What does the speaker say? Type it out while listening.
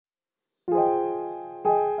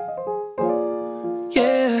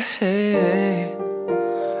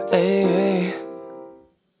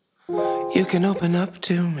can open up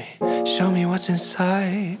to me, show me what's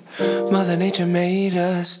inside. Mother Nature made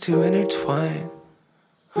us to intertwine.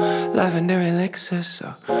 Lavender elixir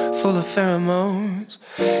so full of pheromones.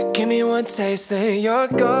 Give me one taste, then you're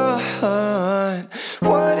gone.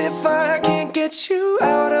 What if I can't get you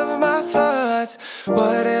out of my thoughts?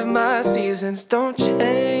 What if my seasons don't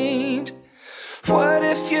change? What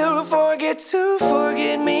if you forget to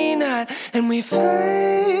forget me not, and we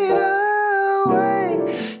fade away?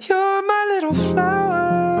 You're my little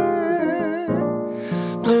flower,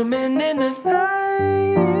 blooming in the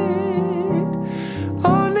night,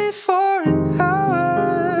 only for an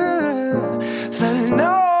hour. The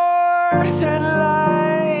northern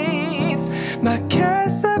lights, my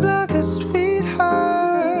Casablanca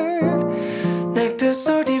sweetheart, nectar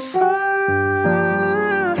so divine.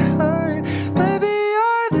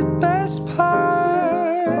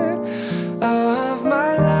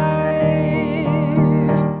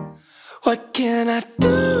 What can I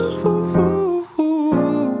do?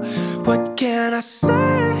 What can I say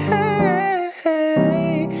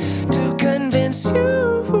to convince you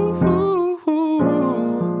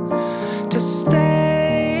to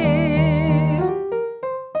stay?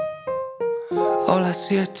 All I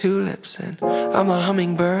see are tulips and I'm a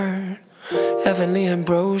hummingbird, heavenly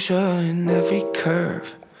ambrosia in every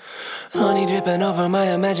curve. Honey dripping over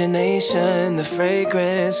my imagination, the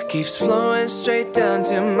fragrance keeps flowing straight down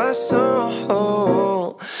to my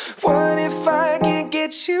soul. What if I can't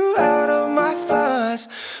get you out of my thoughts?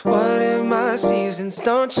 What if my seasons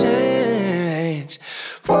don't change?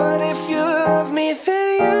 What if you love me,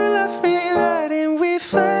 then you love me, letting we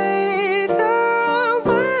fade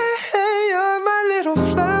away? You're my little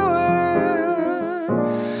flower,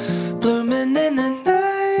 blooming in the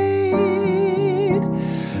night,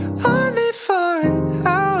 only for an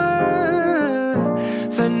hour.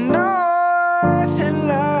 The northern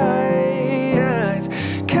lights,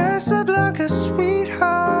 Casablanca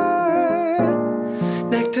sweetheart,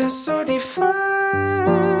 nectar so divine.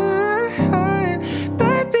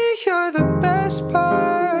 Baby, you're the best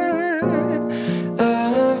part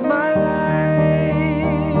of my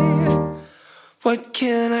life. What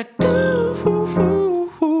can I do?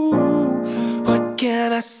 What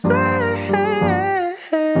can I say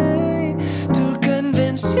to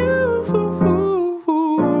convince you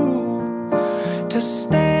to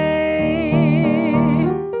stay?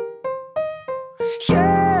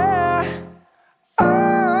 Yeah,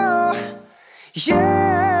 oh,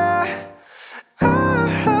 yeah, oh,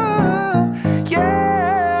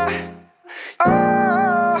 yeah,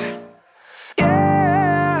 oh,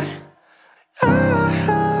 yeah, oh.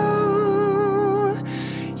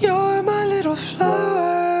 You're my little flower,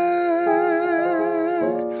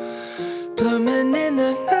 blooming in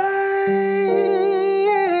the night,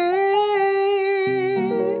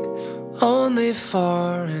 only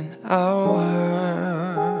for an hour.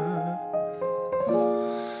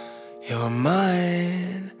 You're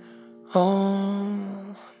mine, all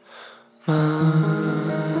mine.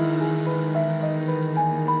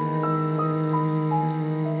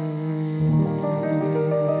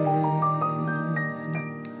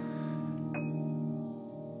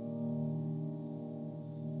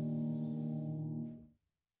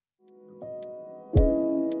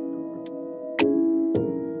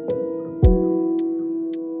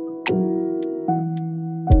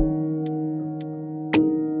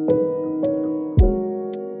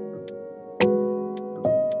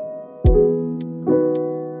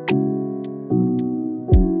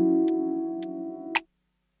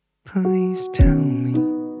 Please tell me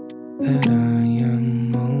that I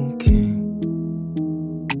am okay.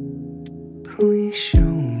 Please show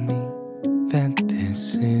me that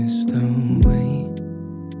this is the way.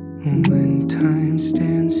 When time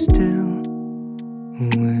stands still,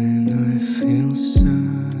 when I feel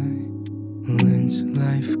silence,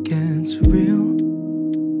 life gets real.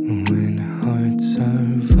 When hearts are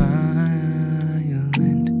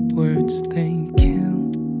violent, words they kill,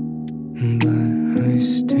 but I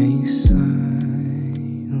stay silent.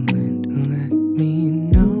 Let me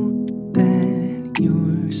know that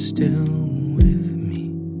you're still with me.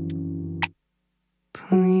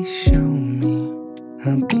 Please show me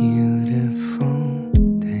a beautiful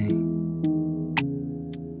day.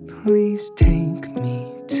 Please take me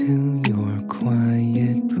to your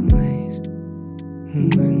quiet place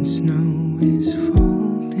when snow is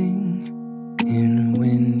falling in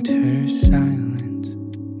winter silence,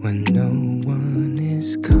 when no one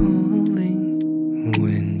is calling,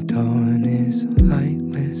 when dawn is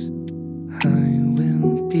lightless. I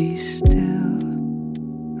will be still,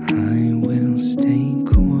 I will stay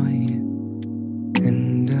quiet,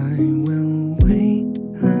 and I will wait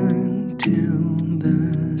until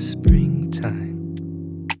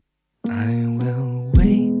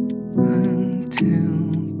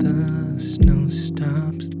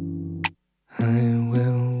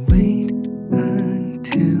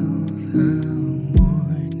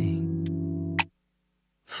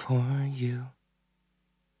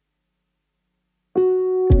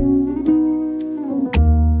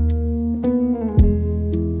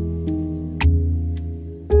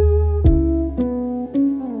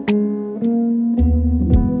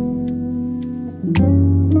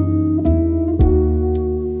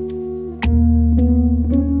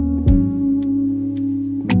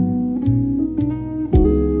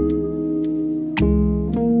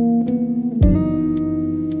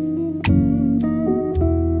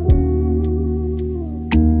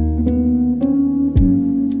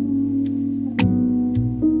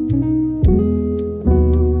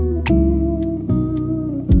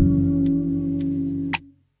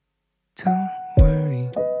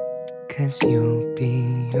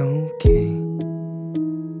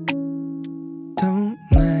Don't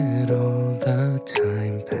let all the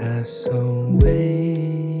time pass away.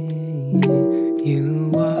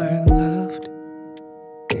 You are loved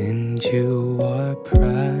and you are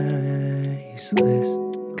priceless.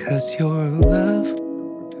 'Cause your love,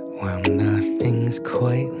 well, nothing's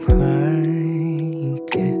quite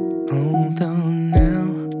like it. Although now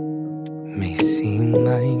may seem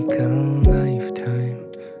like a lifetime,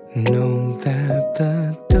 know that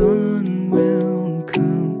the dawn will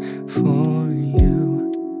come for you.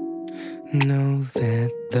 Know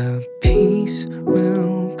that the peace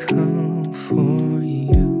will come for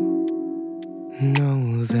you.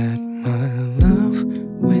 Know that my love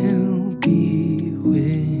will be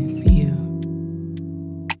with you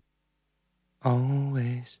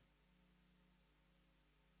always.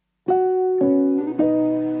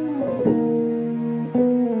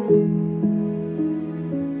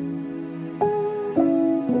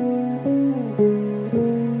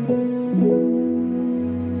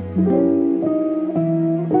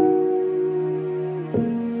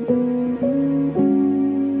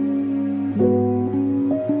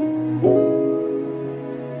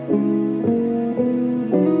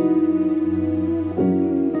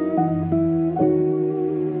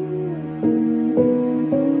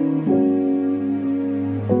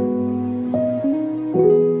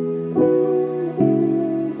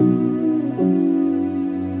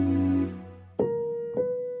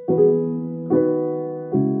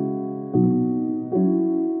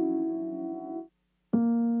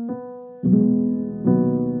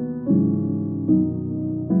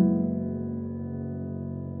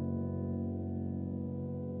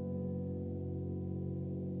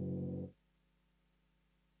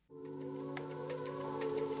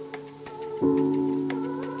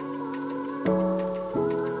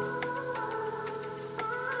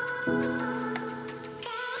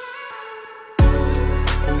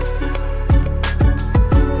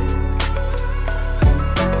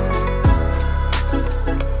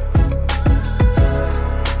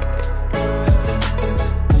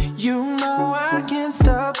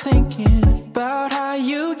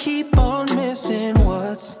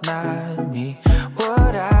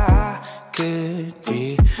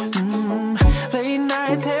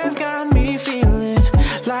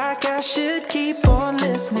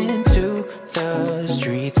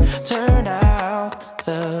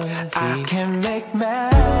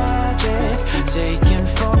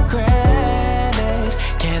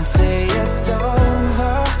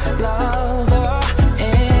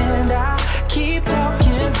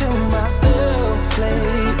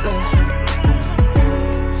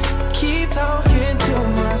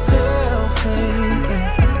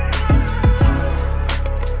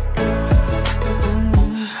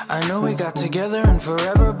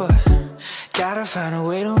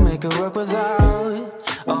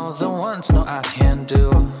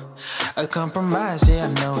 Compromise, yeah, I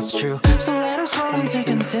know it's true. So let us fall into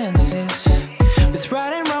consensus. With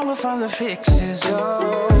right and wrong, we'll find the fixes.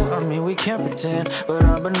 Oh, I mean, we can't pretend, but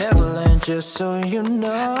I'm benevolent, just so you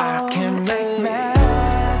know. I can make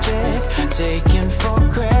magic, taken for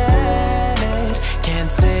granted.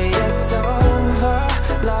 Can't say it's over,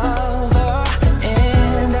 lover.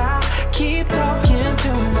 And I keep talking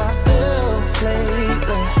to myself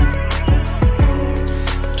lately.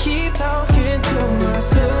 Keep talking to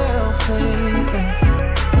myself lately.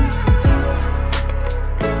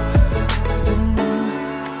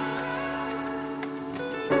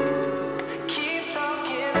 Keep talking to myself lately. Keep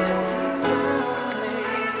talking to myself.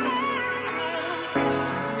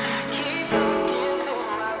 Keep talking to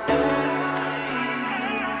myself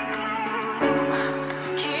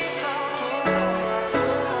lately.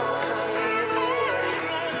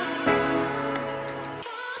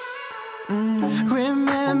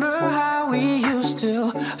 Remember how we used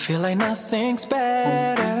to feel like nothing's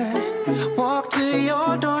better. Walk to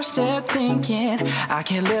your doorstep thinking I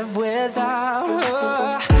can't live without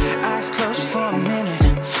her. Eyes closed for a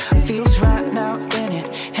minute, feels right now in it.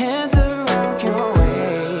 Hands around your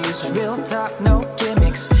waist, real talk, no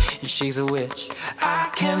gimmicks. She's a witch. I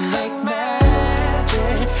can make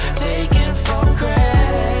magic, taken for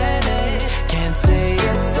granted. Can't say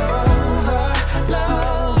it's over,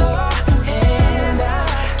 lover. And I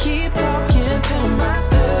keep talking to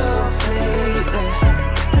myself lately.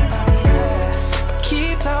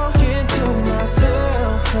 Keep talking to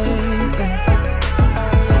myself lately.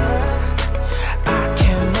 I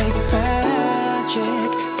can make magic,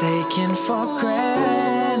 taken for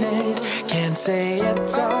granted. Can't say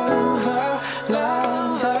it's over,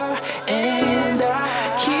 lover. And I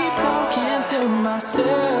keep talking to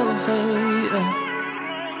myself lately.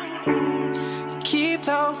 Keep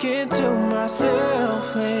talking to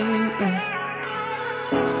myself lately.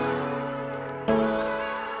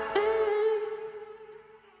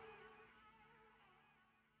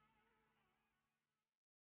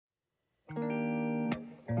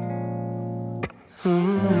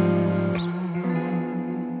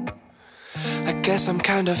 Guess I'm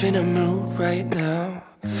kind of in a mood right now.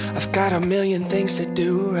 I've got a million things to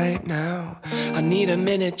do right now. I need a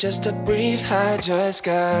minute just to breathe, I just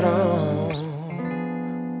got on.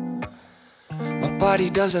 My body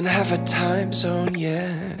doesn't have a time zone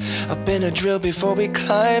yet. I've been a drill before we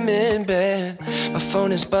climb in bed. My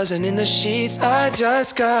phone is buzzing in the sheets, I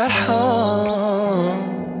just got home.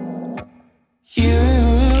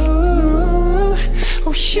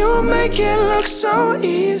 You make it look so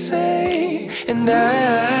easy, and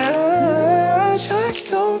I just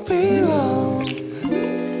don't belong.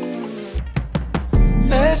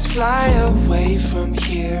 Let's fly away from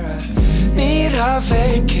here, I need a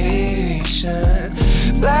vacation.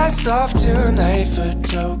 Blast off tonight for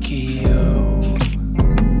Tokyo.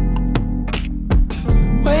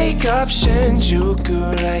 Wake up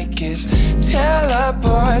Shinjuku like it's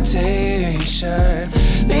teleportation.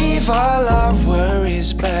 Leave all our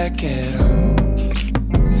worries back at home.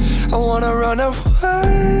 I wanna run away.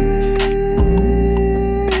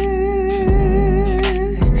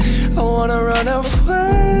 I wanna run away.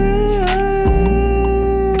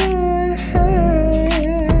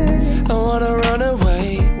 I wanna run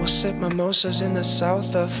away. We'll sip mimosas in the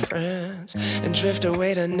south of France and drift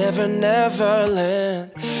away to Never Never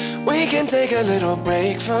Land. We can take a little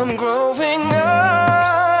break from growing up.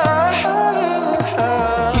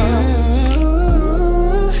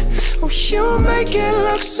 You make it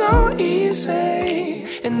look so easy,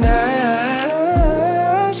 and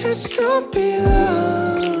I just don't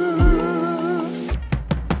belong.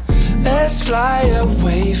 Let's fly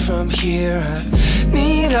away from here, I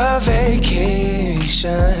need a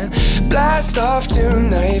vacation. Blast off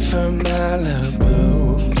tonight for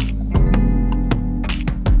Malibu.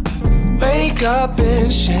 Wake up in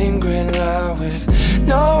Shangri-La with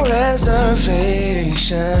no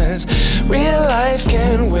reservations. Real life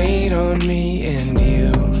can wait on me and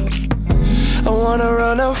you. I wanna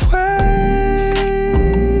run away.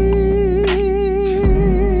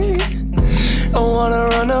 I wanna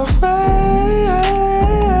run away.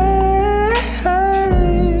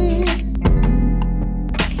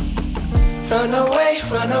 Run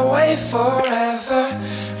away forever.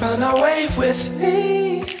 Run away with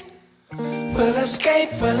me. We'll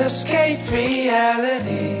escape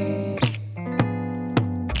reality.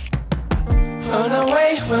 Run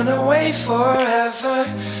away forever.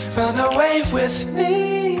 Run away with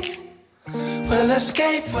me. We'll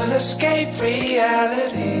escape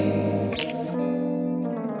reality.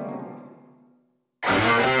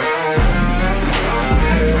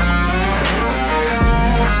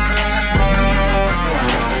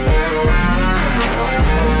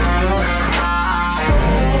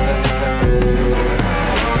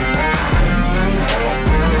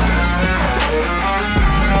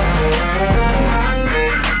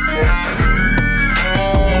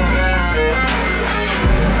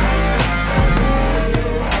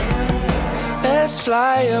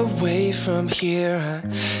 Fly away from here, I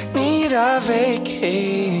need a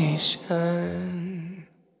vacation.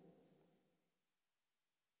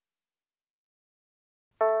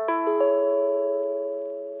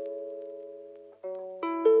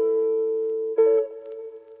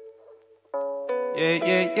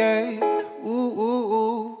 Yeah.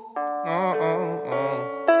 Ooh.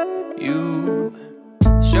 You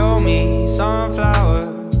show me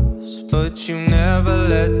sunflowers, but you never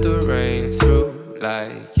let the rain through.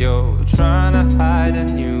 Like you're trying to hide a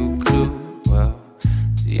new clue. Well,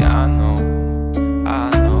 see, I know.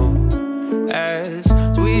 As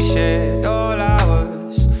we shared all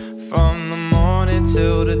hours, from the morning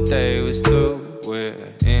till the day was through, we're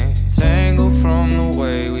entangled from the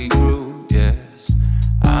way we grew. Yes,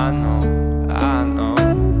 I know.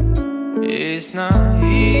 It's not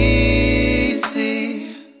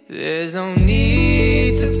easy. There's no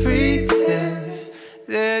need to pretend.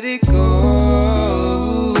 Let it go.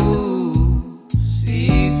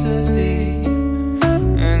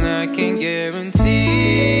 And I can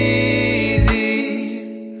guarantee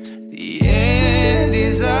the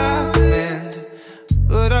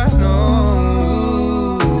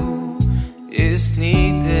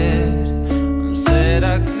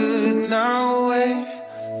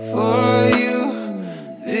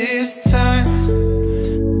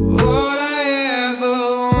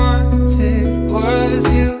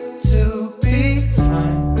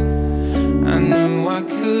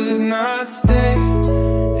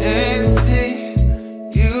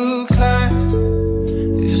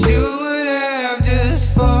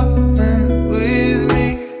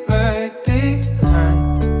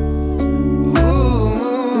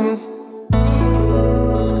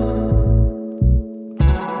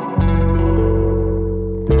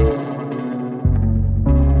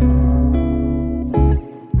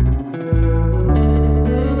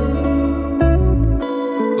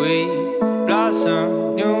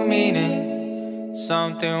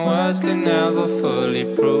something words could never fully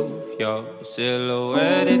prove. Your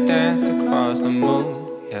silhouette, it danced across the moon.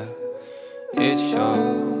 Yeah, it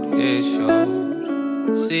showed, it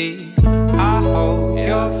showed. See, I hope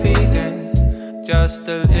you're feeling just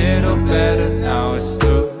a little better now it's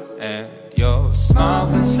through. And your smile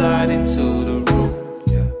can slide into the room.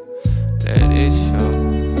 Yeah, let it show,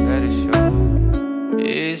 let it show.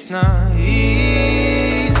 It's not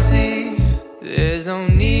easy, there's no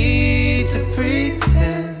need to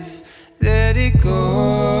pretend. Let it go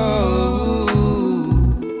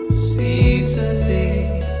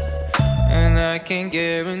easily, and I can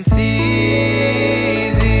guarantee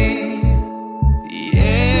the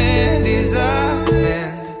end is our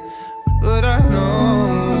end. But I know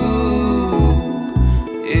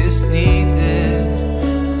it's needed.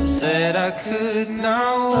 Said I could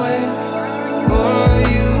not wait for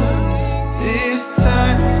you this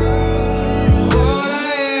time. All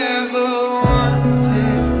I ever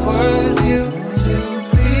wanted was you to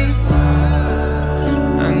be mine.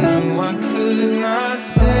 I knew I could not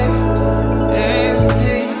stay and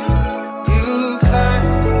see you climb.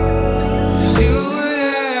 'Cause you would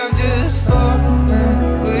have just fallen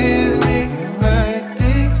with me right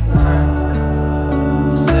behind.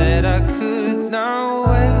 Said I could not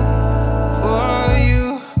wait for you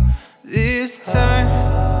this time.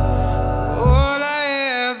 All I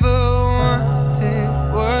ever wanted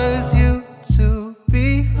was you to be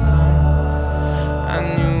mine. I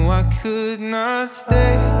knew I could not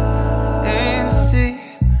stay and see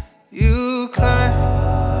you climb.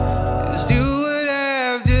 'Cause you would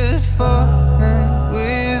have just fallen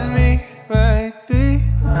with me right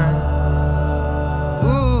behind.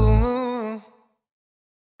 Ooh.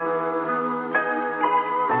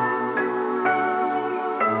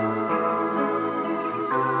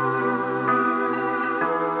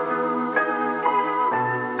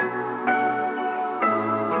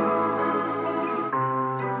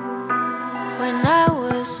 When I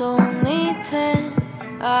was only 10,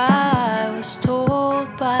 I was told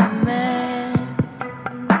by a man.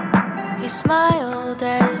 He smiled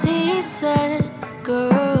as he said,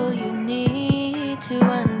 "Girl, you need to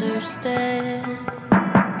understand.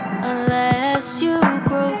 Unless you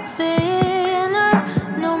grow thinner,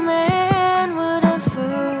 no man would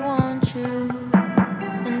ever want you."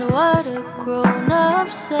 And what a grown-up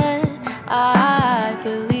said, I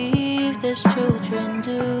believe as children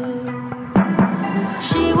do.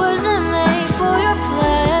 She wasn't made for your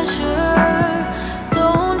pleasure.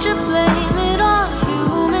 Don't you blame it on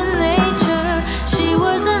human nature. She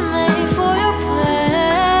wasn't made for your pleasure.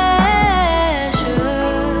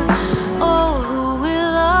 Oh, who will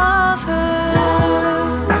love her?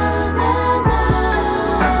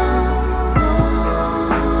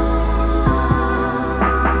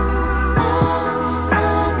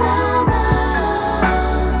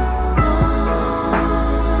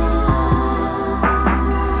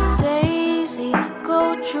 Daisy, go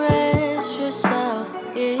dress yourself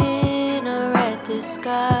in a red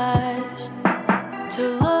disguise. To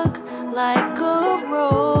look like a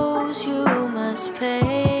rose, you must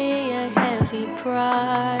pay a heavy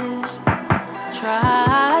price.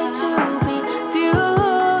 Try to be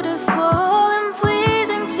beautiful and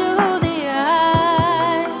pleasing to the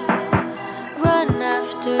eye. Run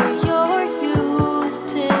after your youth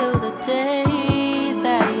till the day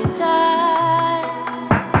that you die.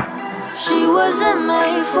 She wasn't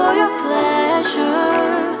made for your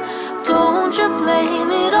pleasure. Don't you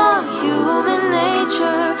blame it on human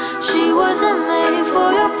nature. She wasn't made for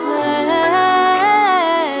your pleasure.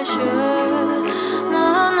 No,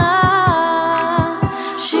 no.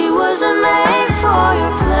 She wasn't made for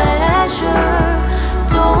your pleasure.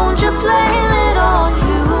 Don't you blame it on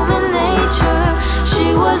human nature. She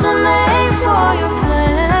wasn't made for your pleasure.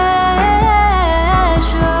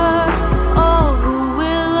 Oh, who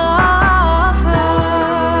will love her?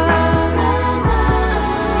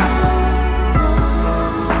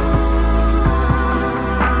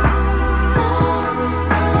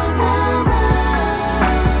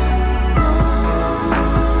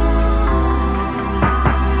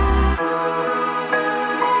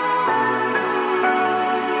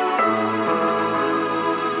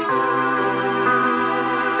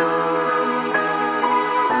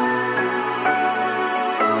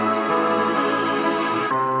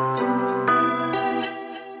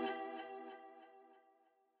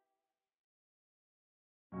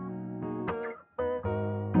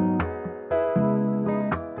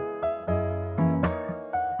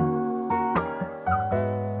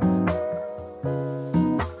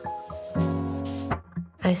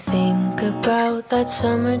 I think about that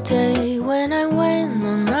summer day when I went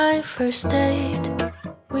on my first date.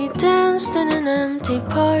 We danced in an empty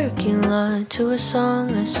parking lot to a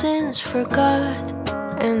song I since forgot.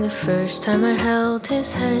 And the first time I held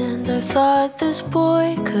his hand, I thought this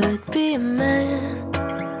boy could be a man.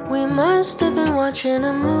 We must have been watching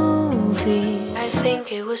a movie. I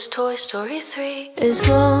think it was Toy Story 3. As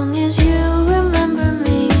long as you remember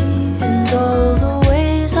me and all the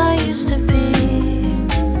ways I used to be,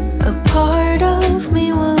 a part of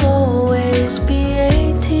me will always be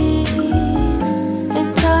 18.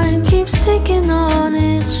 And time keeps ticking on,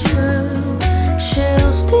 it's true.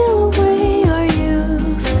 She'll steal away our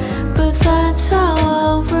youth, but that's how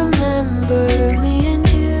I'll remember me and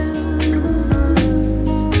you.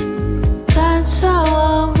 That's how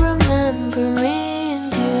I'll remember me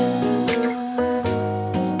and you.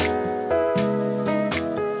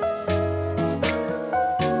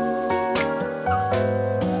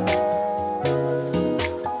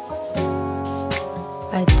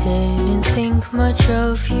 I didn't think much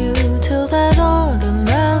of you till that autumn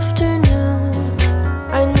afternoon.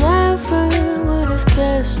 I never would have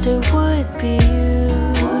guessed it would be you.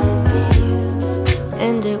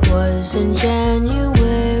 And it was in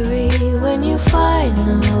January when you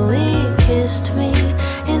finally kissed me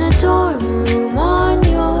in a dorm room on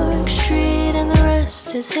York Street, and the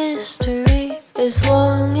rest is history. As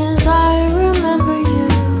long as I remember you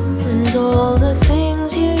and all the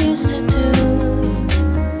things you used to do,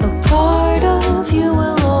 a part of you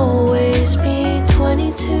will always be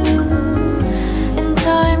 22. And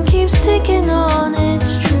time keeps ticking on,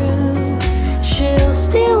 it's true. She'll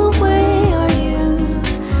steal away our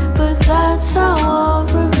youth, but that's how I'll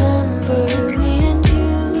remember me and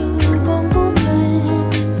you. Boom, boom,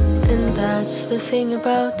 bang. And that's the thing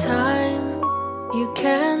about time, you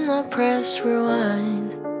cannot press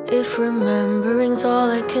rewind. If remembering's all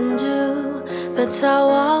I can do, that's how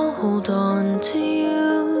I'll hold on to you.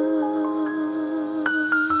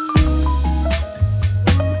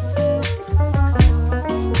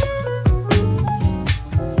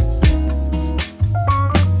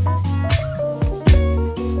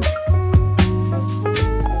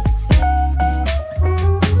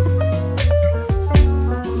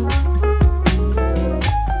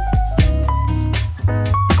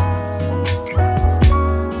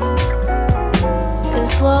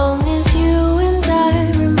 As long as you and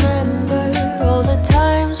I remember all the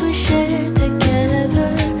times we shared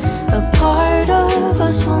together, a part of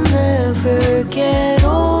us will never get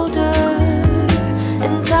older.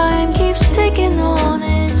 And time keeps ticking on,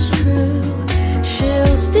 it's true.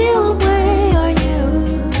 She'll steal away our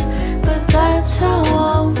youth, but that's how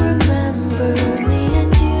I'll remember me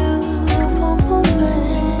and you. Boom, boom,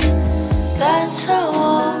 bang. That's how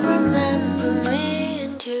I'll remember me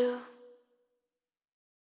and you.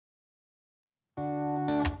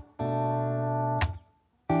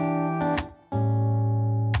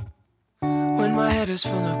 When my head is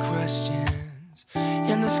full of questions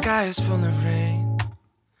and the sky is full of rain,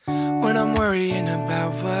 when I'm worrying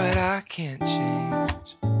about what I can't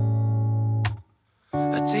change,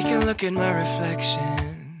 I take a look at my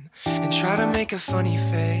reflection and try to make a funny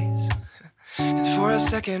face, and for a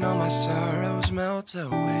second all my sorrows melt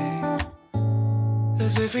away.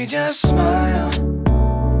 As if we just smile,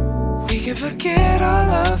 we can forget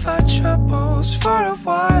all of our troubles for a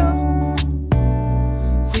while.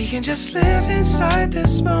 We can just live inside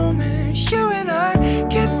this moment, you and I,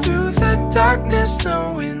 get through the darkness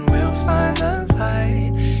knowing we'll find the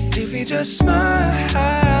light. If we just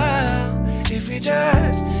smile, if we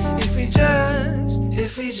just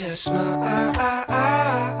smile,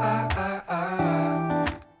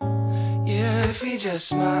 yeah, if we just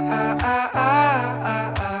smile.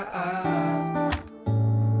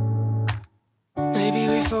 Maybe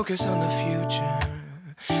we focus on the future,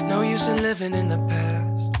 no use in living in the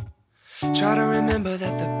past. Try to remember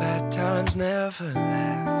that the bad times never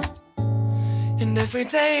last. And if we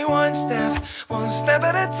take one step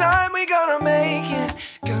at a time, we gonna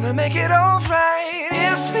make it alright.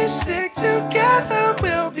 If we stick together,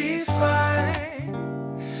 we'll be fine.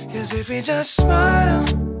 'Cause if we just smile,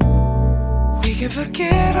 we can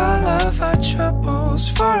forget all of our troubles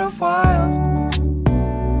for a while.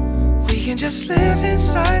 We can just live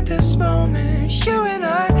inside this moment, you and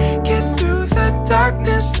I, get through the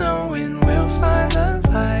darkness knowing we'll find the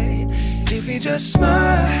light. If we just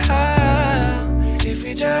smile, if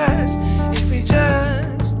we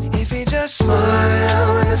just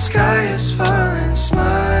smile when the sky is falling,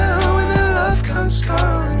 smile when the love comes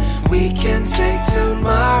calling. We can take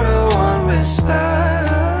tomorrow on with style.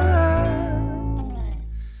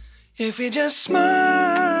 If we just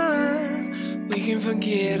smile, we can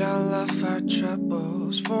forget all of our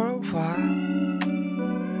troubles for a while.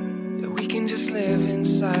 Yeah, we can just live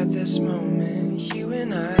inside this moment. You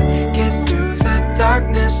and I get through the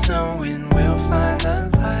darkness, knowing we'll find the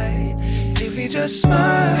light. If we just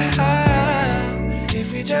smile,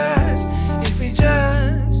 if we just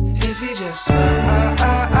smile,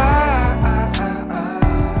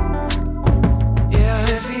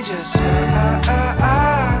 yeah, if we just smile,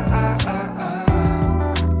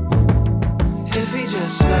 if we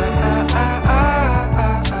just smile,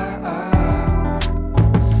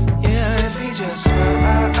 yeah, if we just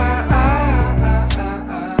smile,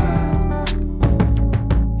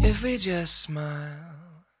 if we just smile.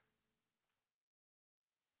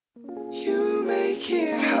 You make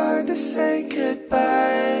it hard to say goodbye.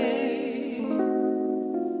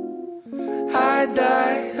 I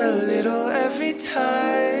die a little every time.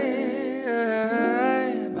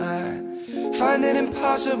 I find it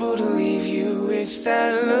impossible to leave you with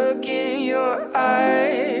that look in your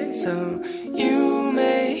eyes. So you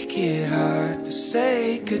make it hard to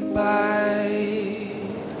say goodbye.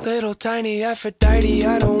 Little tiny Aphrodite,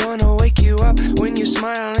 I don't wanna wake you up. When you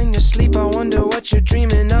smile in your sleep, I wonder what you're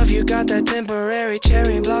dreaming of. You got that temporary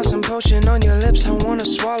cherry blossom potion on your lips. I wanna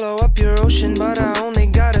swallow up your ocean, but I only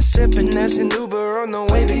got a sip. And there's an Uber on the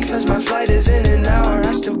way because my flight is in an hour.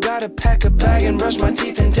 I still gotta pack a bag and brush my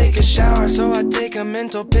teeth and take a shower. So I take a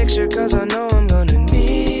mental picture cause I know I'm gonna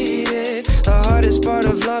need it. The hardest part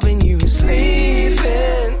of loving you is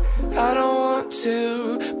leaving. I don't want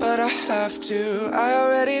to, but I have to. I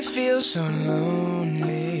already feel so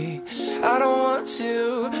lonely. I don't want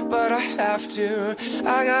to, but I have to.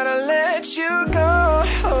 I gotta let you go.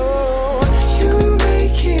 You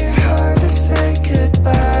make it hard to say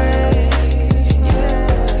goodbye.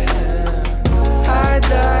 Yeah, I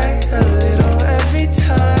die a little every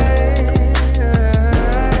time.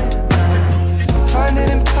 Find it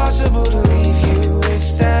impossible to leave you with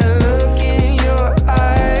that look in your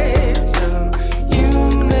eyes. So you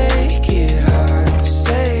make it hard to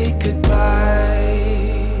say goodbye.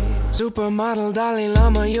 Supermodel Dalai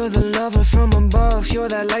Lama, you're the lover from above. You're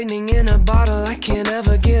that lightning in a bottle, I can't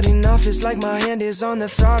ever get enough. It's like my hand is on the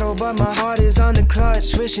throttle, but my heart is on the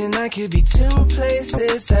clutch. Wishing I could be two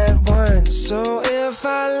places at once. So if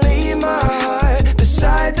I leave my heart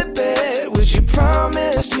beside the bed, would you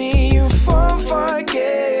promise me you won't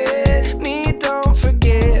forget me? Don't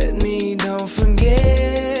forget me, don't forget.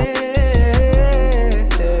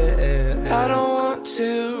 I don't want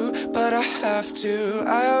to, but I have to.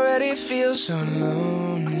 I already feel so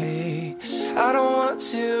lonely. I don't want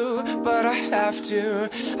to, but I have to.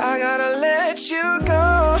 I gotta let you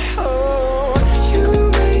go.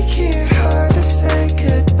 You make it hard to say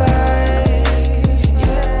goodbye.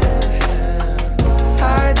 Yeah,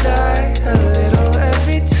 I die a little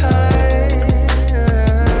every time.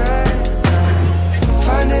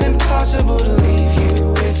 Find it impossible to leave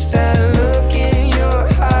you with that look in your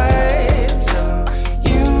eyes. So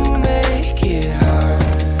you make it hard.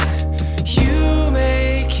 You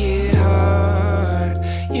make it hard.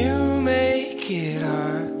 You make it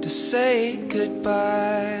hard to say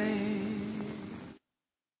goodbye.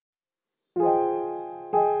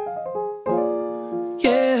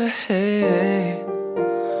 Yeah, hey,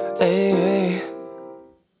 hey.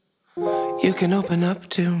 You can open up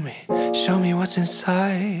to me, show me what's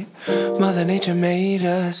inside. Mother Nature made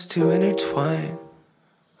us to intertwine.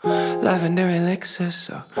 Lavender elixir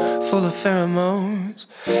so full of pheromones.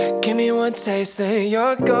 Give me one taste and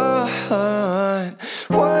you're gone.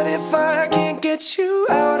 What if I can't get you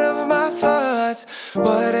out of my thoughts?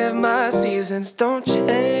 What if my seasons don't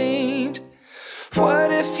change?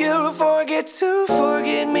 What if you forget to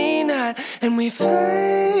forget me not, and we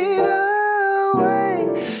fade away?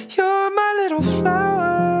 You're my little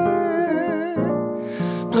flower,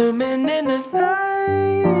 blooming in the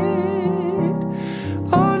night,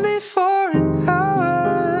 only for an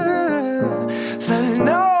hour. The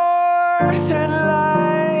northern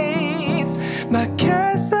lights, my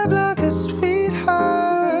Casablanca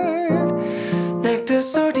sweetheart, nectar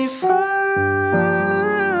so divine.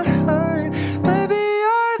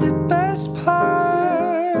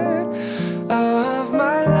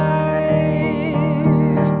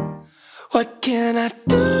 What can I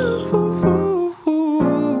do?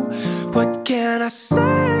 What can I say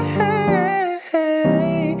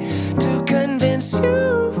to convince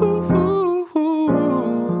you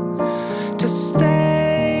to stay?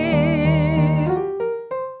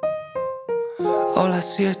 All I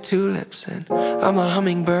see are tulips and I'm a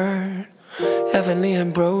hummingbird. Heavenly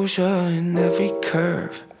ambrosia in every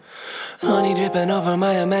curve. Honey dripping over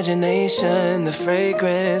my imagination. The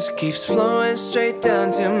fragrance keeps flowing straight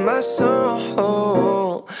down to my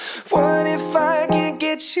soul. What if I can't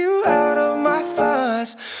get you out of my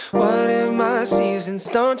thoughts? What if the seasons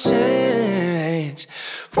don't change.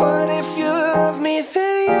 What if you love me,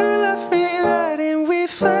 then you love me, letting we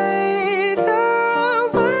fade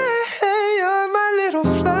away. You're my little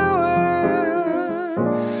flower,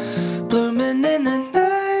 blooming in the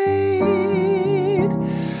night,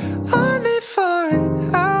 only for an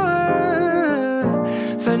hour.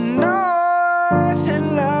 The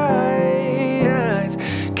northern lights,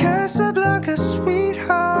 Casablanca,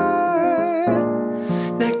 sweetheart,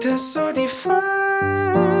 nectar so divine.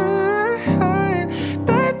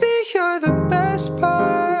 Baby, you're the best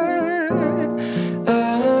part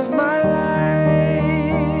of my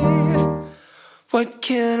life. What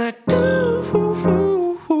can I do?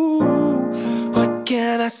 What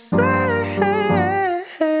can I say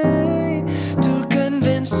to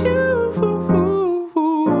convince you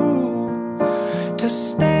to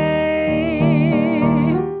stay?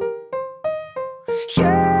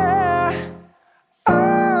 Yeah,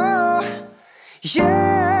 oh,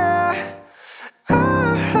 yeah,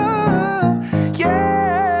 oh,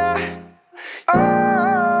 yeah,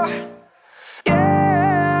 oh,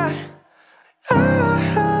 yeah, oh.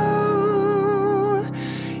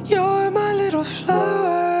 You're my little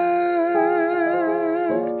flower,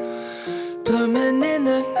 blooming in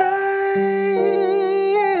the night,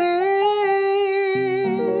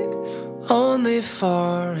 only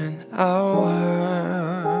for an hour.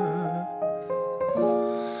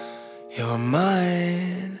 You're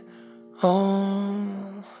mine, all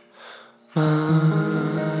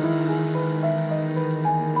mine.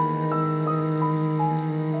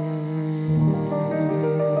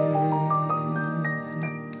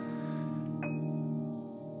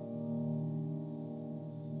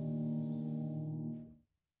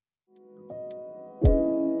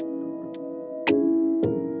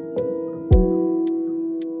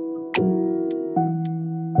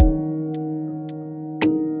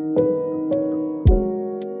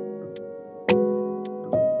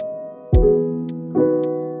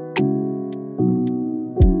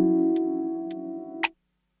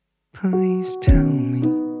 Please tell me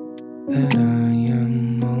that I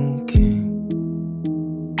am okay.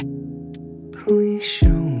 Please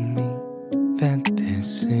show me that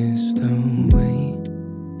this is the way.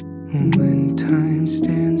 When time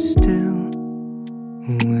stands still,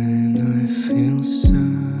 when I feel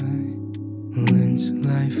silence,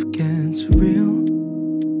 life gets real.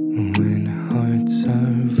 When hearts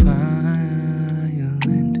are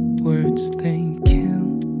violent, words they kill,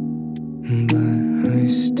 but I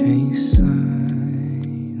stay silent.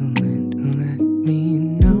 Let me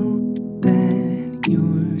know that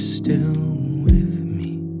you're still with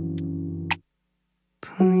me.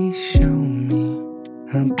 Please show me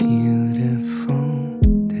a beautiful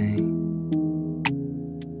day.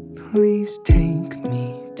 Please take me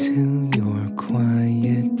to your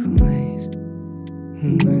quiet place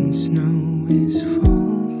when snow is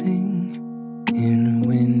falling in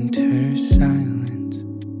winter silence,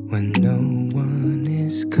 when no one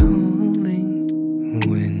is calling,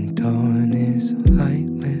 when dawn is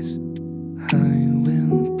lightless. I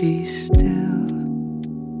will be still,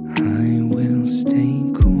 I will stay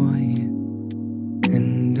quiet,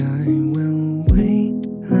 and I will wait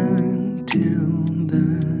until the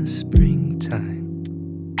springtime.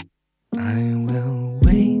 I will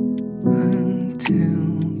wait until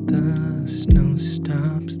the snow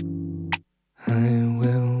stops. I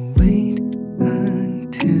will wait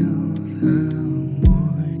until the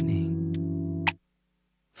morning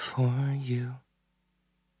for you.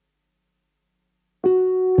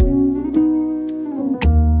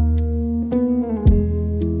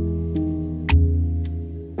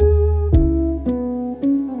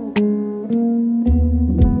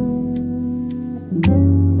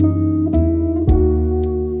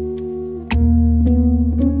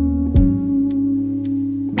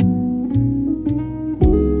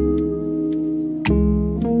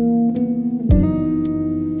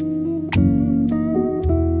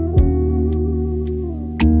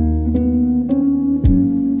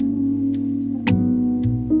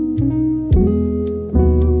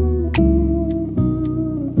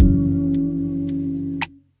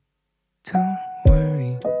 Don't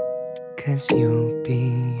worry, 'cause you'll be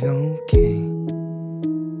okay.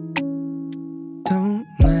 Don't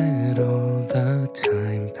let all the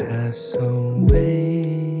time pass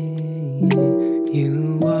away.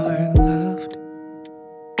 You are loved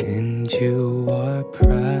and you are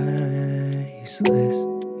priceless.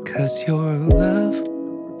 'Cause your love,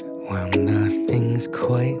 well, nothing's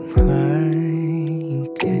quite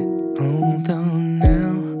like it. Although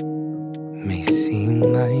now may seem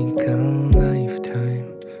like a lifetime,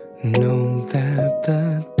 know that the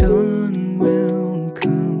dawn will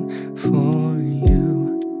come for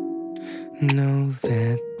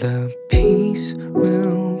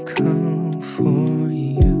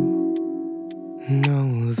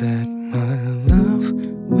Know that my love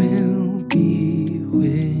will be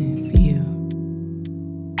with you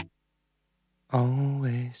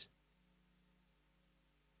always.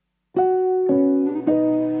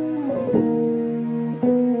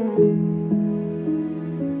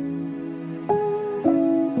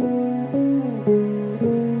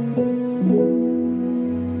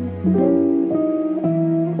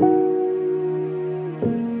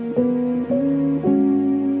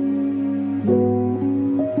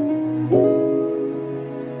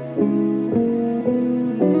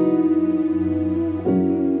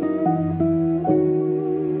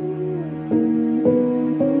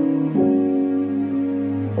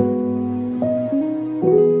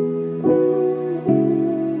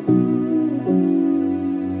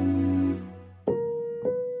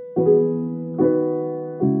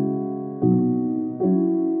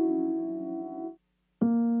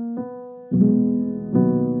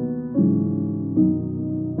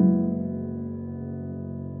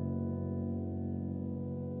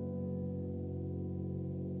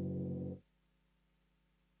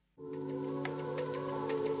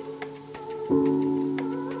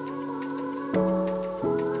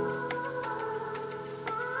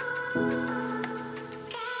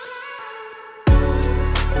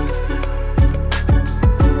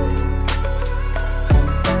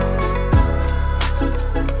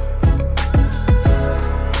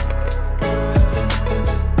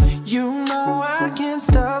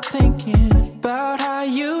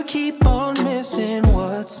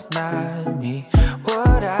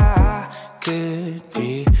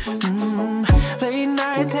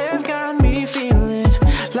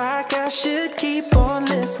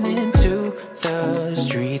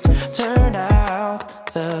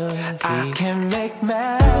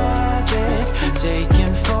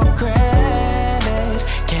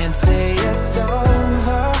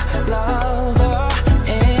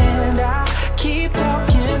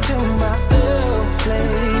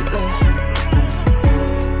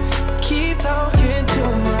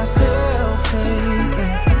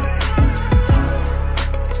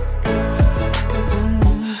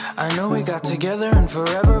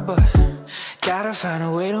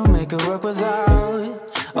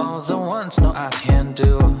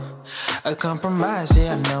 Compromise,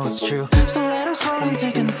 yeah, I know it's true. So let us fall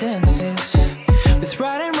into consensus. With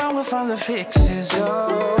right and wrong, we'll find the fixes.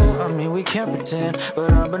 Oh, I mean, we can't pretend,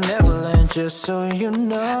 but I'm benevolent, just so you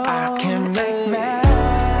know. I can make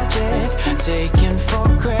magic, taken for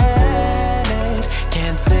granted.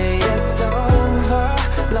 Can't say it's over,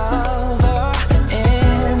 lover.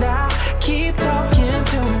 And I keep talking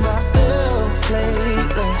to myself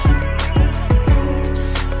lately.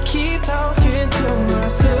 Keep talking to myself lately. Keep talking to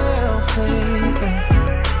myself lately.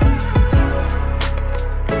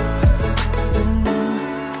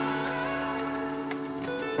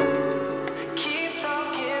 Keep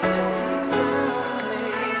talking to myself. Keep talking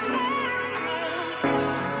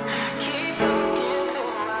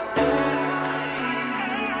to myself lately.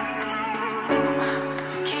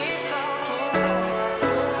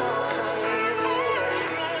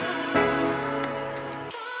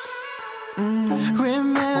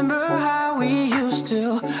 Remember how we used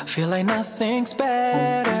to feel like nothing's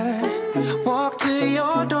better. Walk to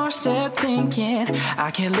your doorstep thinking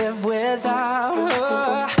I can't live without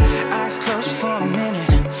her. Eyes closed for a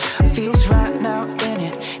minute, feels right now in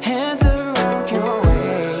it. Hands around your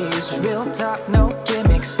waist, real talk, no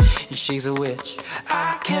gimmicks. She's a witch.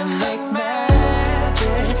 I can make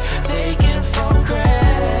magic, taken for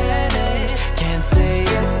granted. Can't say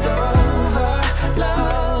it's over,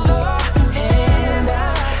 lover. And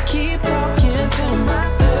I keep talking to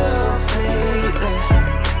myself lately.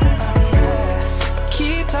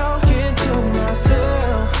 Keep talking to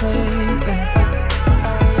myself lately.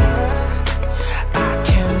 I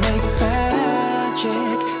can make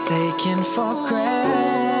magic, taken for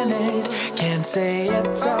granted. Can't say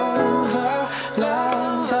it's over,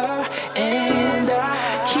 lover. And I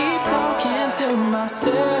keep talking to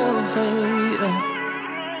myself lately.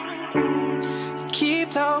 Keep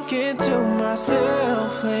talking to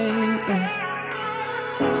myself lately.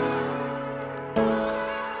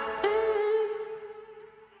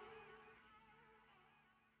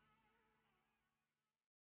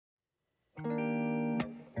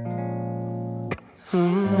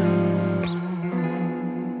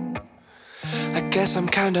 I guess I'm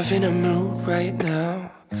kind of in a mood right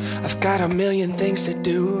now. I've got a million things to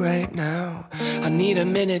do right now. I need a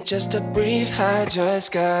minute just to breathe, I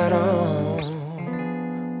just got on.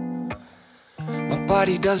 My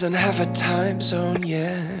body doesn't have a time zone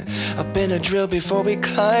yet. I've been a drill before we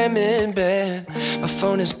climb in bed. My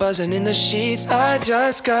phone is buzzing in the sheets, I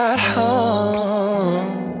just got home.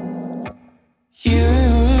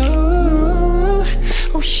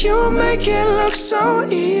 you make it look so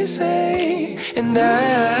easy, and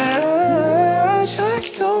I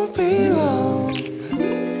just don't belong.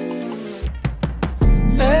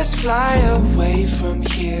 Let's fly away from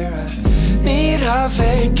here, I need a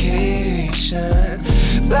vacation.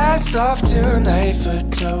 Blast off tonight for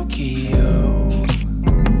Tokyo.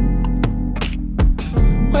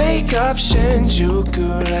 Wake up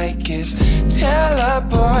Shinjuku like it's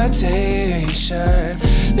teleportation.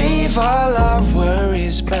 Leave all our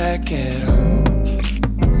worries back at home.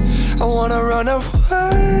 I wanna run away.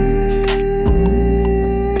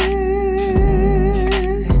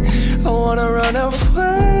 I wanna run away.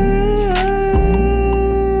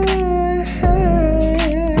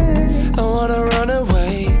 I wanna run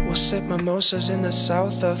away. We'll sip mimosas in the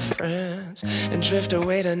south of France and drift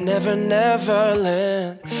away to Never Never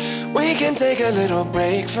Land. We can take a little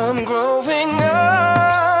break from growing up.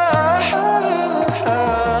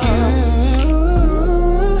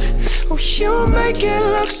 You make it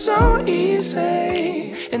look so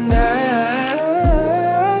easy, and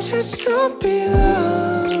I just don't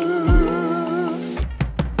belong.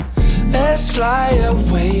 Let's fly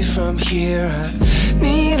away from here, I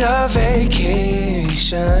need a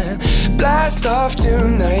vacation. Blast off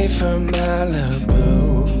tonight for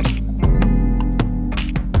Malibu.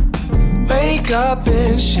 Wake up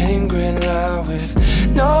in Shangri-La with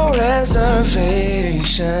no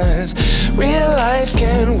reservations. Real life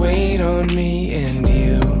can wait on me and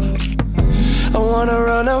you. I wanna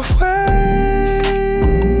run away.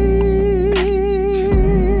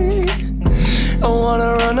 I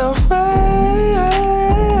wanna run away.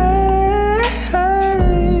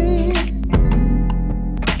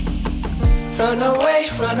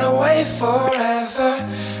 Run away forever.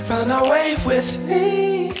 Run away with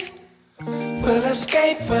me. We'll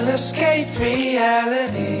escape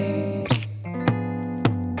reality.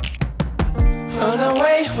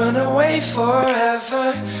 Run away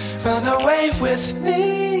forever. Run away with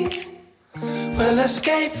me. We'll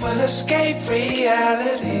escape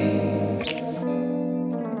reality.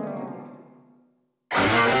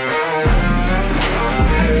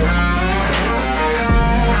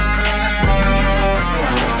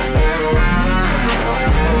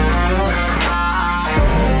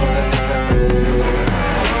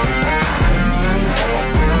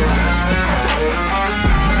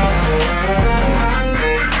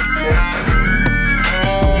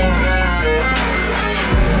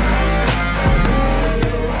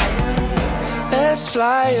 Let's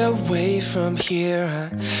fly away from here, I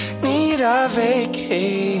need a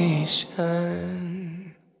vacation.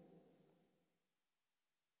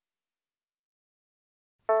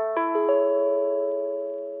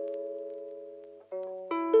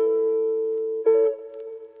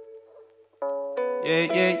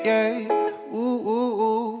 Yeah. Ooh, ooh,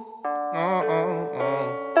 ooh.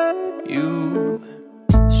 You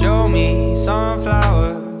show me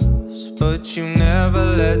sunflowers, but you never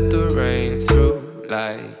let the rain through.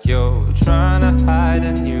 Like you're trying to hide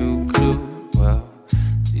a new clue. Well,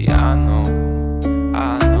 see, I know.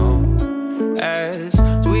 As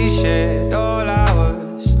we shared all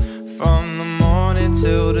hours, from the morning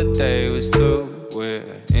till the day was through, we're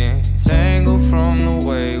entangled from the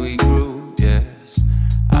way we grew. Yes,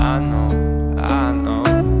 I know.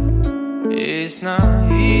 It's not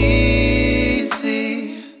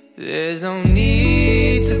easy. There's no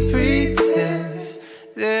need to pretend.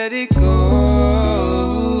 Let it go.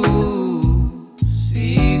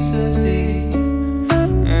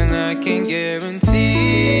 Can guarantee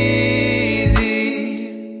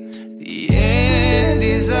the end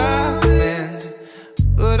is our end,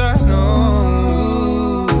 but I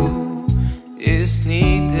know it's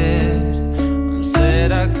needed. I'm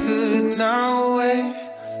sad I could not wait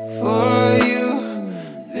for you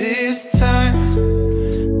this time.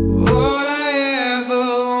 All I ever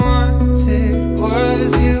wanted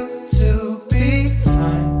was you to be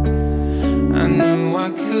fine. I knew I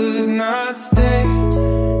could not stay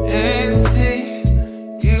and see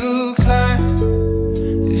you climb,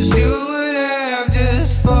 'cause you would have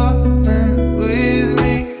just fallen with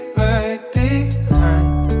me right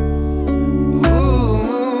behind.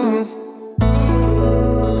 Ooh.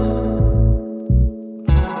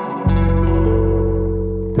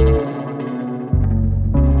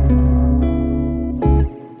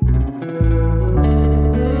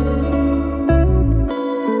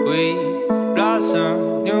 We blossom,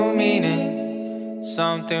 new meaning.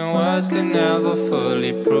 Something words could never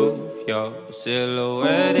fully prove. Your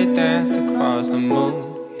silhouette, it danced across the moon.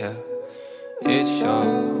 Yeah, it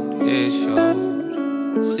showed.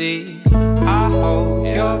 See, I hope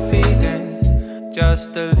you're feeling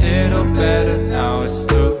just a little better now it's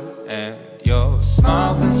through. And your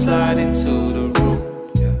Smile can slide into the room,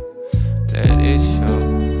 yeah. Let it show,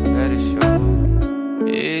 let it show.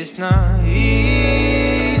 It's not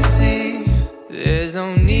easy, there's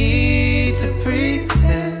no need to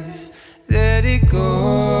pretend. Let it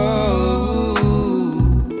go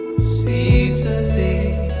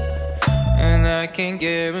easily, and I can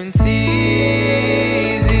guarantee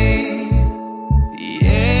the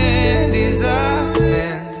end is our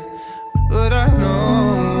end. But I know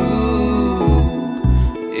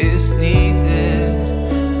it's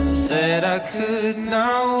needed. Said I could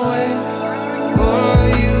not wait for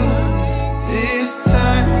you this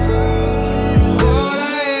time. All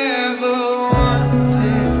I ever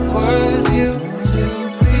wanted was you to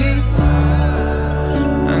be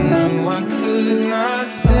mine. I knew I could not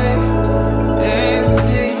stay and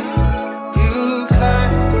see you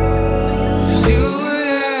climb. 'Cause you would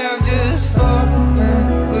have just fallen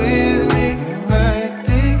with me right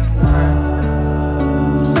behind.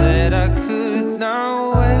 Said I could not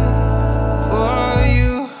wait for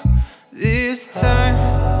you this time.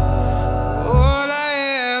 All I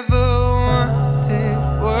ever wanted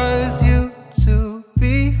was you to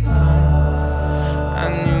be fine. I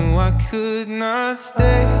knew I could not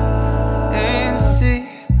stay and see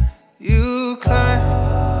you climb.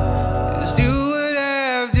 'Cause you would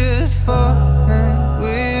have just fallen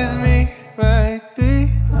with me right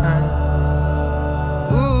behind.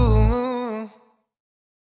 Ooh.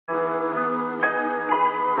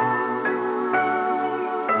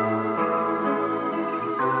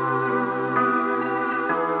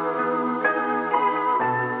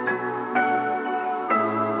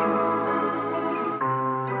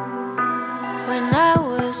 When I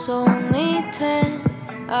was only 10,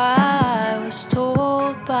 I was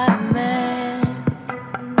told by a man.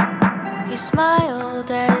 He smiled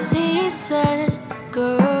as he said,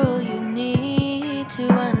 "Girl, you need to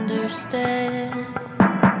understand.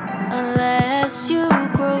 Unless you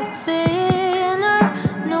grow thinner,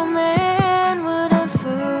 no man would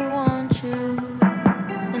ever want you."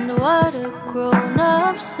 And what a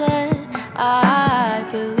grown-up said, I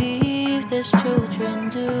believe as children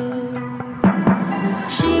do.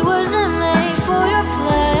 She wasn't made for your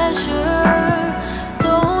pleasure.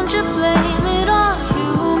 Don't you blame it on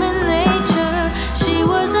human nature. She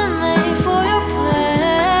wasn't made for your pleasure.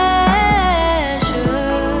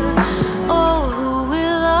 Oh, who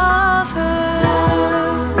will love her?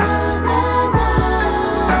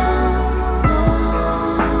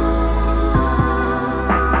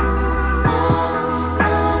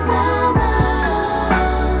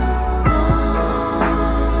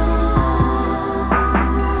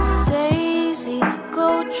 Daisy,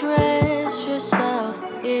 go dress yourself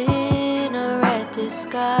in a red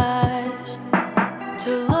disguise.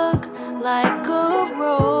 To look like a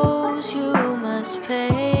rose, you must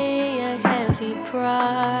pay a heavy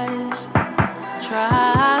price.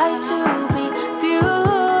 Try to be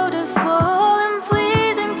beautiful and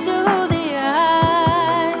pleasing to the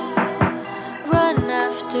eye. Run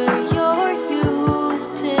after your youth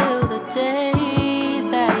till the day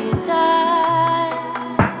that you die.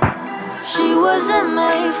 She wasn't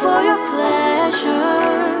made for your pleasure.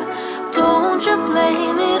 Don't you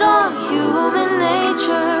blame it on human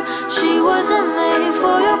nature. She wasn't made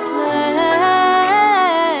for your pleasure.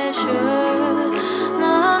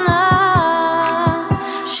 No, no.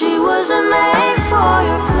 She wasn't made for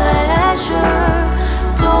your pleasure.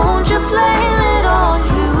 Don't you blame it on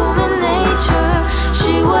human nature.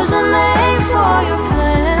 She wasn't made for your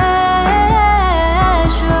pleasure.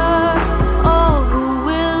 Oh, who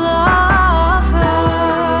will love her?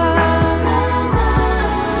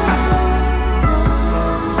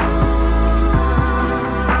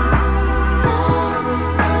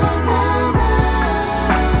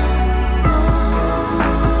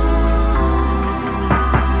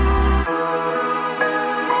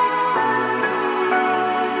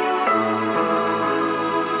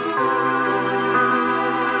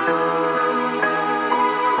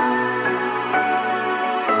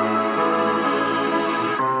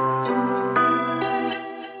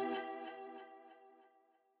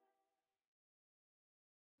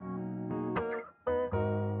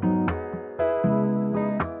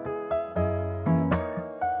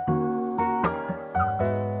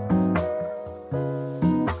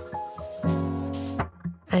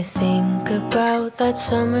 I think about that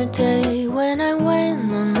summer day when I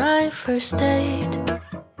went on my first date.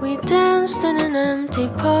 We danced in an empty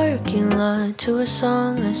parking lot to a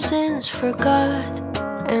song I since forgot.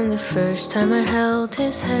 And the first time I held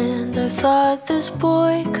his hand, I thought this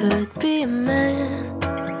boy could be a man.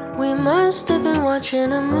 We must have been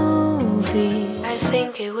watching a movie. I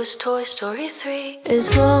think it was Toy Story 3.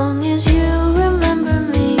 As long as you remember remember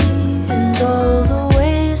me and all the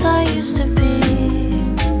ways I used to be.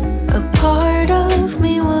 A part of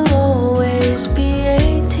me will always be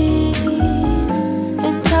 18.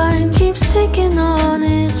 And time keeps ticking on,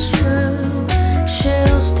 it's true.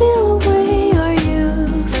 She'll steal away our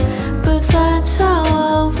youth, but that's how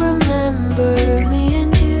I'll remember me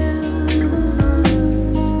and you.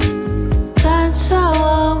 That's how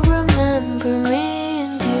I'll remember me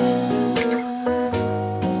and you.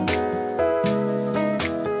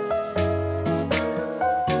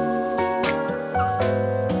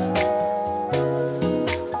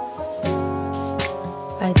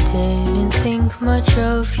 I didn't think much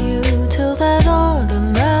of you till that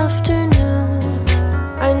autumn afternoon.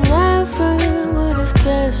 I never would have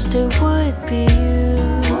guessed it would be you.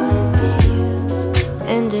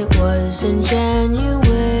 And it was in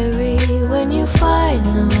January when you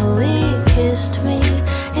finally kissed me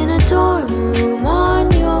in a dorm room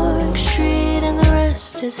on York Street, and the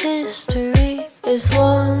rest is history. As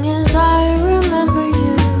long as I remember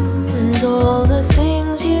you and all the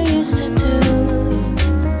things you used to do,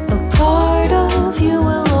 a part of you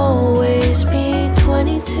will always be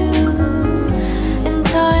 22. And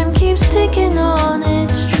time keeps ticking on,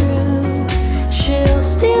 it's true. She'll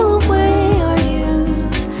steal away our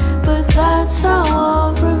youth, but that's how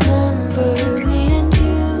I'll remember me and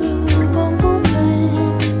you. Boom, boom,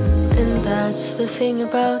 bang. And that's the thing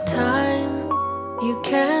about time, you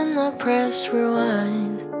cannot press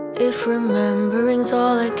rewind. If remembering's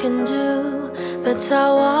all I can do, that's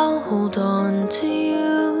how I'll hold on to you.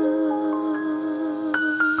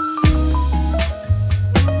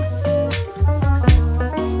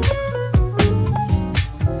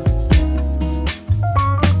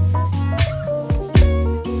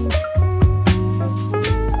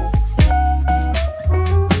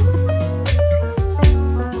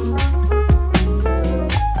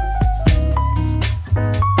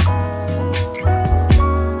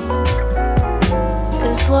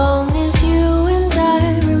 As long as you and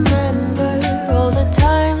I remember all the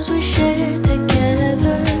times we shared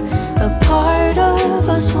together, a part of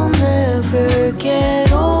us will never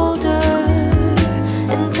get older.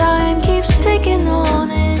 And time keeps ticking on,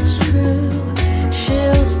 it's true.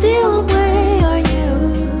 She'll steal away our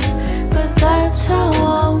youth, but that's how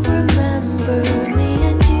I'll remember me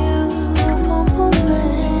and you. Boom, boom,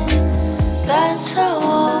 bang. That's how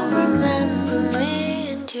I'll remember me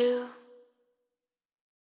and you.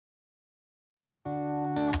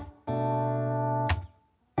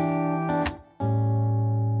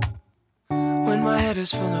 When my head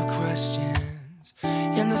is full of questions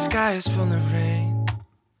and the sky is full of rain,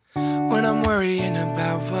 when I'm worrying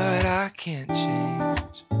about what I can't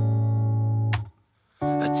change,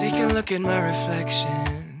 I take a look at my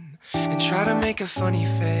reflection and try to make a funny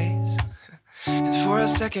face, and for a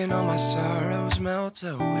second all my sorrows melt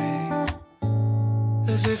away.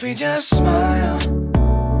 As if we just smile,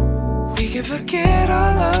 we can forget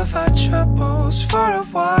all of our troubles for a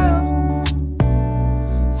while.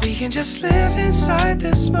 We can just live inside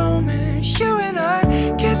this moment. You and I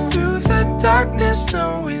get through the darkness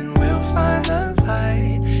knowing we'll find the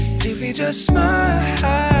light. If we just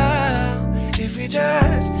smile, if we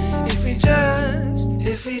just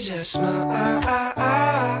smile,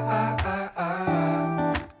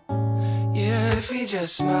 yeah, if we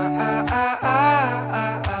just smile.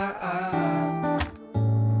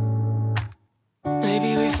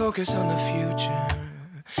 Maybe we focus on the future,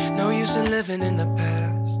 no use in living in the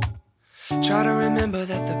past. Try to remember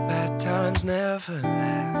that the bad times never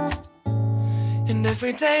last. And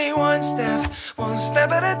every day one step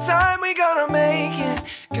at a time, we gonna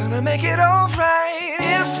make it alright.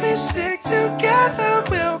 If we stick together,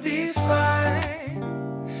 we'll be fine.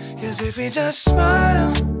 'Cause if we just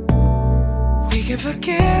smile, we can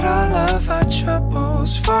forget all of our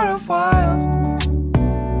troubles for a while.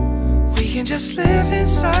 We can just live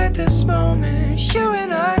inside this moment. You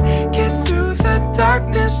and I get through the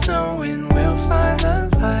darkness knowing we'll find the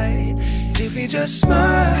light. If we just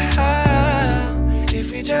smile,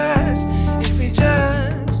 if we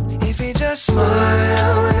just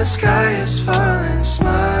smile when the sky is falling,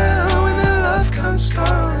 smile when the love comes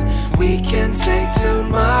calling. We can take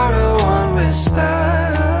tomorrow on with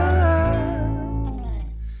style.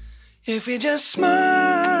 If we just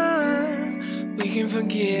smile, we can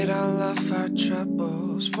forget all of our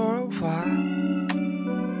troubles for a while.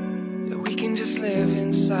 Yeah, we can just live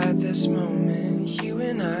inside this moment. You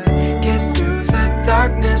and I get through the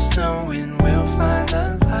darkness knowing we'll find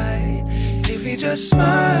the light. If we just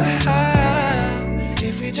smile,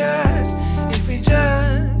 if we just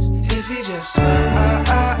smile,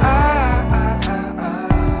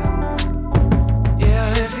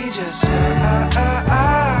 yeah, if we just smile.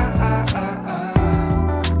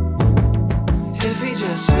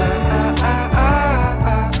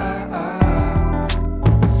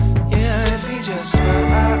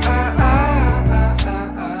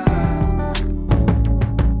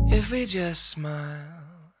 we just smile.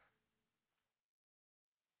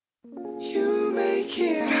 You make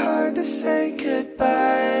it hard to say goodbye.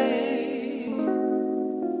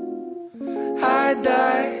 I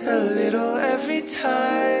die a little every time.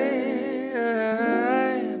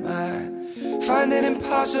 I find it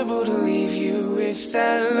impossible to leave you with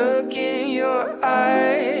that look in your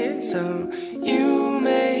eyes. So you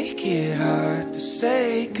make it hard to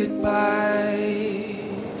say goodbye.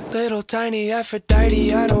 Little tiny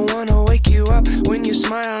Aphrodite, I don't wanna wake you up. When you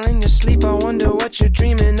smile in your sleep, I wonder what you're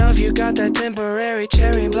dreaming of. You got that temporary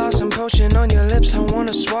cherry blossom potion on your lips. I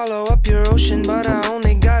wanna swallow up your ocean, but I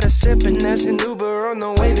only got a sip. And there's an Uber on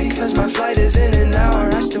the way because my flight is in an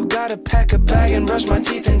hour. I still gotta pack a bag and brush my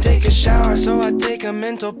teeth and take a shower. So I take a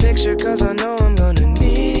mental picture cause I know I'm gonna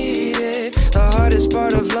need it. The hardest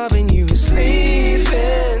part of loving you is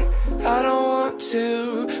leaving. I don't want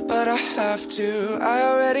to, but I have to. I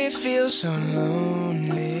already feel so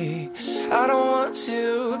lonely. I don't want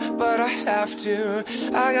to, but I have to.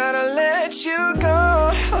 I gotta let you go.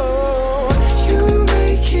 You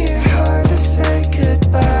make it hard to say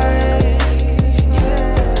goodbye.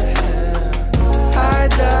 Yeah. I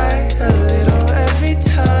die a little every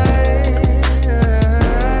time.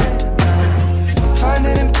 Find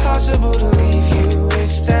it impossible to leave you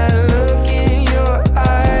with that look in your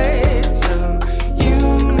eyes.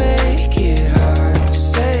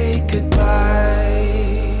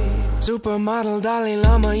 Supermodel Dalai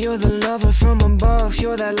Lama, you're the lover from above.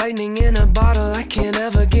 You're that lightning in a bottle, I can't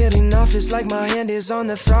ever get enough. It's like my hand is on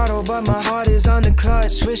the throttle, but my heart is on the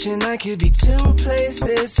clutch. Wishing I could be two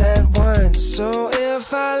places at once. So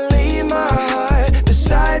if I leave my heart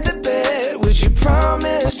beside the bed, would you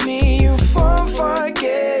promise me you won't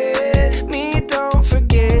forget me? Don't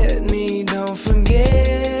forget me, don't forget.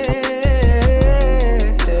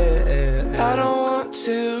 I don't want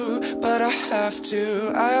to, but I have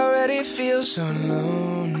to. I already feel so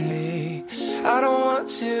lonely. I don't want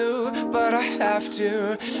to, but I have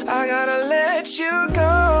to. I gotta let you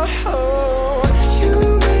go.